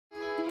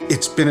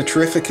It's been a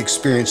terrific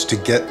experience to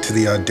get to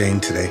the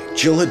Audain today.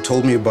 Jill had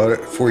told me about it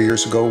 4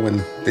 years ago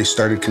when they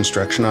started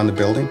construction on the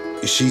building.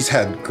 She's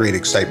had great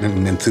excitement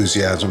and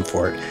enthusiasm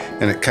for it,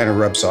 and it kind of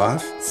rubs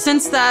off.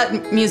 Since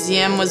that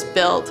museum was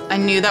built, I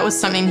knew that was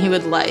something he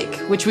would like,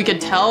 which we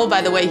could tell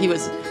by the way he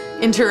was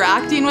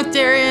interacting with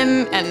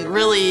Darian and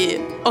really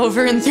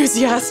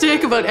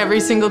over-enthusiastic about every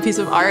single piece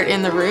of art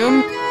in the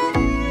room.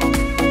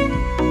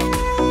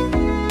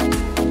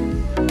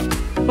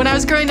 When I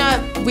was growing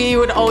up, we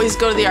would always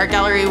go to the art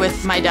gallery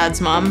with my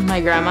dad's mom, my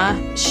grandma.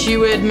 She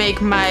would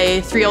make my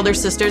 3 older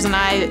sisters and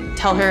I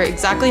tell her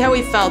exactly how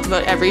we felt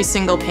about every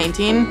single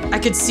painting. I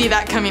could see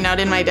that coming out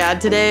in my dad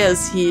today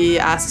as he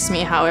asks me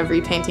how every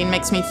painting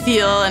makes me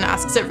feel and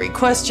asks every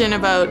question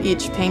about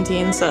each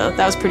painting, so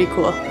that was pretty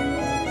cool.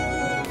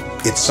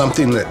 It's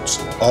something that's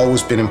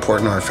always been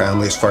important in our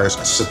family as far as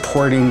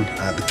supporting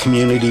the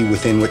community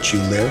within which you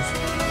live.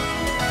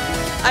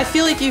 I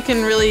feel like you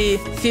can really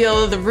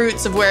feel the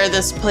roots of where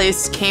this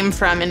place came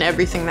from and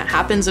everything that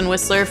happens in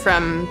Whistler,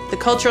 from the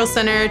Cultural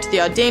Center to the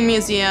Audain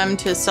Museum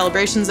to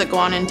celebrations that go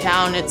on in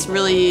town. It's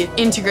really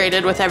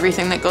integrated with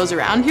everything that goes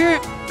around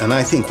here. And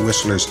I think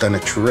Whistler's done a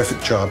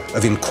terrific job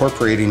of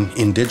incorporating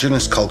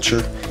Indigenous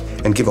culture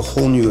and give a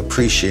whole new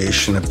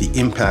appreciation of the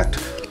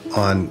impact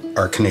on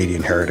our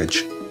Canadian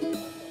heritage.